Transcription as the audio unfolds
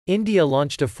India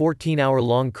launched a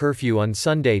 14-hour-long curfew on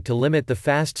Sunday to limit the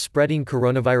fast-spreading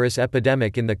coronavirus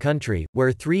epidemic in the country,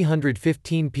 where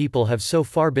 315 people have so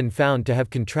far been found to have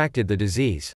contracted the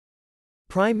disease.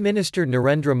 Prime Minister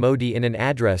Narendra Modi in an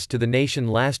address to the nation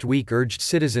last week urged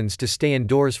citizens to stay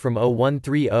indoors from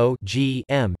 0130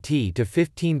 GMT to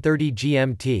 1530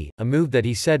 GMT, a move that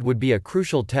he said would be a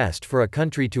crucial test for a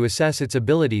country to assess its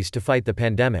abilities to fight the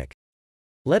pandemic.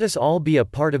 Let us all be a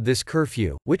part of this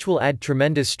curfew, which will add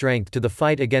tremendous strength to the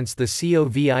fight against the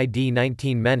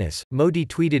COVID-19 menace, Modi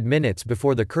tweeted minutes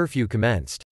before the curfew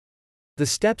commenced. The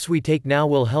steps we take now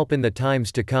will help in the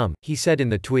times to come, he said in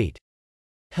the tweet.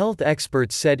 Health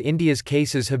experts said India's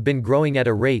cases have been growing at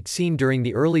a rate seen during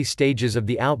the early stages of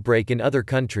the outbreak in other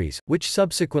countries, which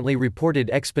subsequently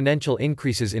reported exponential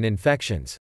increases in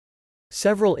infections.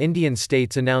 Several Indian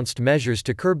states announced measures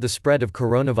to curb the spread of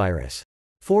coronavirus.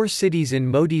 4 cities in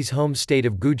Modi's home state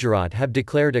of Gujarat have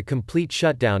declared a complete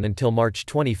shutdown until March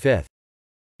 25.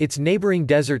 Its neighbouring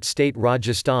desert state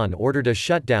Rajasthan ordered a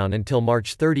shutdown until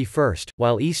March 31,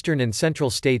 while eastern and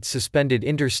central states suspended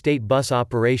interstate bus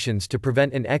operations to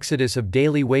prevent an exodus of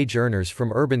daily wage earners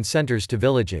from urban centres to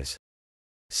villages.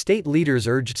 State leaders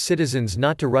urged citizens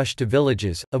not to rush to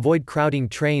villages, avoid crowding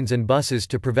trains and buses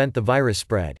to prevent the virus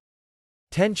spread.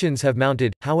 Tensions have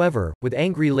mounted, however, with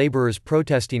angry laborers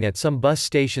protesting at some bus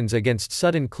stations against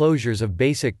sudden closures of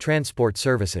basic transport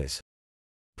services.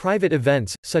 Private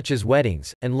events, such as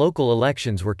weddings, and local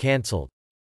elections were cancelled.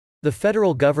 The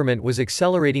federal government was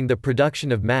accelerating the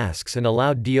production of masks and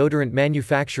allowed deodorant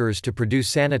manufacturers to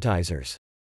produce sanitizers.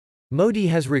 Modi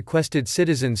has requested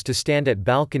citizens to stand at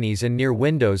balconies and near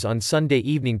windows on Sunday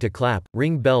evening to clap,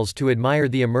 ring bells to admire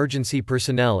the emergency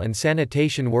personnel and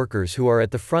sanitation workers who are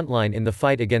at the front line in the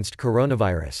fight against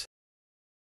coronavirus.